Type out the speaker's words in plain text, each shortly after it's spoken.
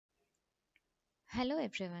Hello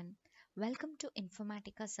everyone, welcome to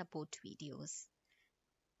Informatica support videos.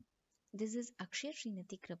 This is Akshay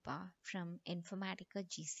Srinati Kripa from Informatica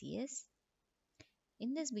GCS.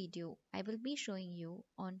 In this video, I will be showing you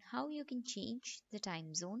on how you can change the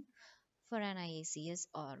time zone for an IICS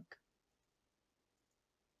org.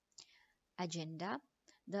 Agenda.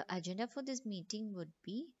 The agenda for this meeting would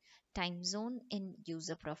be time zone in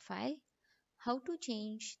user profile, how to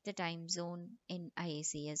change the time zone in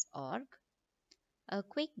IICS org, a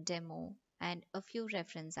quick demo, and a few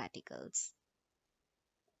reference articles.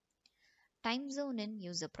 Time zone in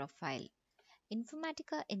user profile.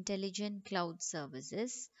 Informatica Intelligent Cloud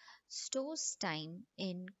Services stores time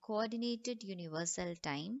in Coordinated Universal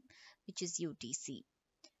Time, which is UTC.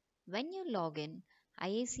 When you log in,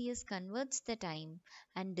 IICS converts the time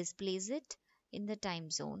and displays it in the time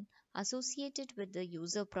zone associated with the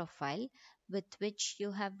user profile with which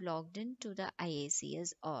you have logged into the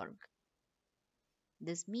IICS org.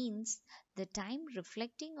 This means the time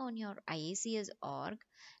reflecting on your IICS org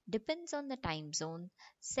depends on the time zone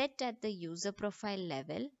set at the user profile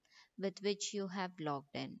level with which you have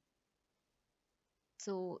logged in.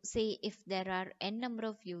 So, say if there are n number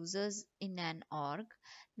of users in an org,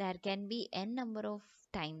 there can be n number of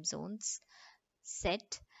time zones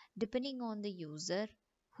set depending on the user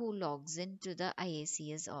who logs into the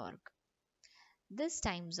IICS org. This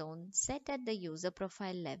time zone set at the user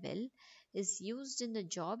profile level is used in the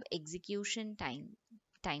job execution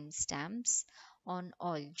timestamps on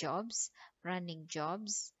all jobs, running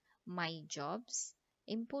jobs, my jobs,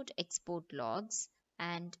 import export logs,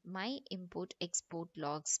 and my import export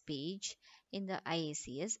logs page in the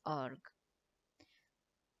IICS org.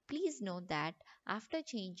 Please note that after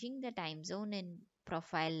changing the time zone in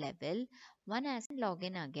profile level, one has to log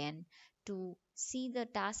in again to see the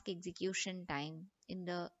task execution time in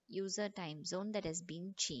the user time zone that has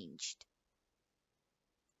been changed.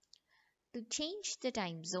 To change the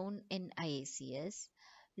time zone in IICS,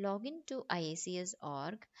 log in to IICS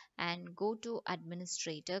org and go to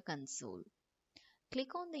Administrator Console.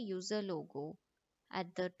 Click on the user logo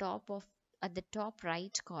at the top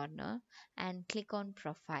right corner and click on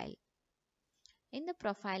Profile. In the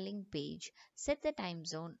profiling page, set the time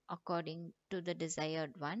zone according to the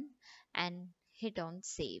desired one and hit on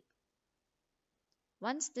Save.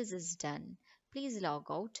 Once this is done, please log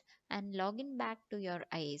out and log in back to your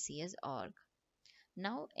IICS org.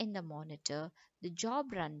 Now in the monitor, the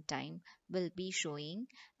job runtime will be showing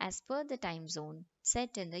as per the time zone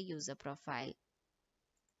set in the user profile.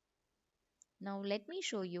 Now let me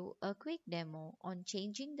show you a quick demo on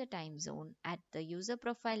changing the time zone at the user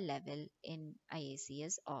profile level in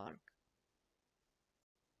IICS org.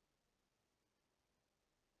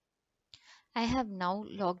 I have now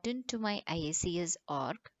logged into my IICS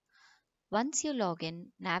org. Once you log in,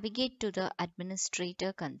 navigate to the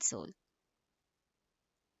Administrator console.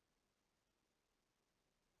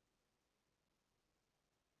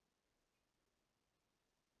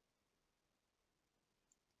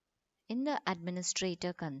 In the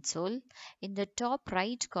Administrator console, in the top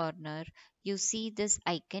right corner, you see this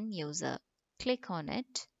icon User. Click on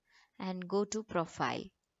it and go to Profile.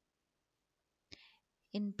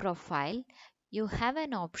 In Profile, you have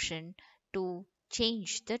an option to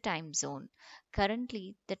change the time zone.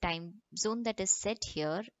 Currently, the time zone that is set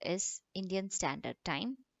here is Indian Standard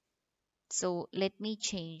Time. So let me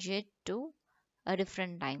change it to a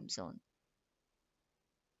different time zone.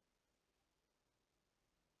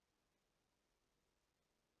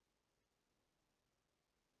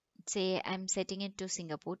 Say I'm setting it to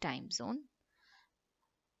Singapore time zone.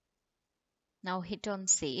 Now hit on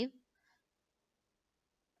Save.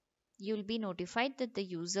 You'll be notified that the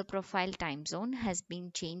user profile time zone has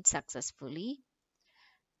been changed successfully.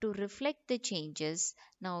 To reflect the changes,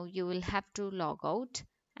 now you will have to log out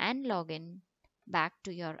and log in back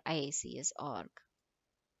to your IICS org.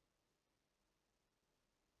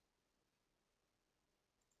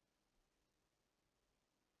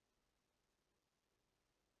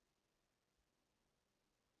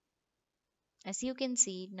 As you can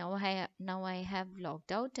see, now I have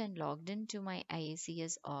logged out and logged into my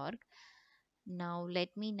IICS org. Now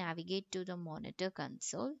let me navigate to the monitor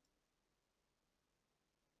console.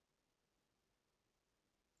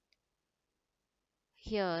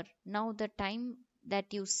 Here, now the time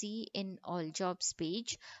that you see in all jobs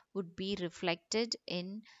page would be reflected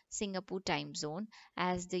in Singapore time zone,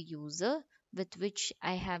 as the user with which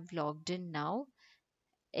I have logged in now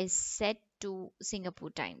is set to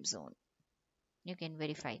Singapore time zone. You can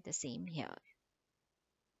verify the same here.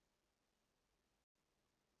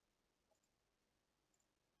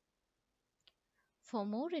 For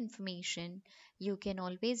more information, you can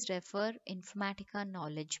always refer Informatica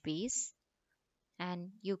knowledge base,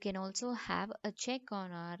 and you can also have a check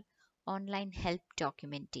on our online help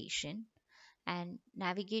documentation and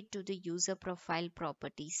navigate to the user profile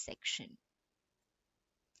properties section.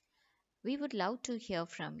 We would love to hear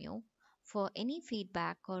from you. For any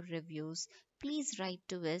feedback or reviews, please write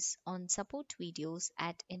to us on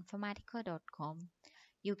supportvideos@informatica.com.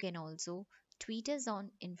 You can also tweet us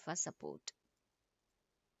on InfoSupport.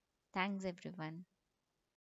 Thanks everyone.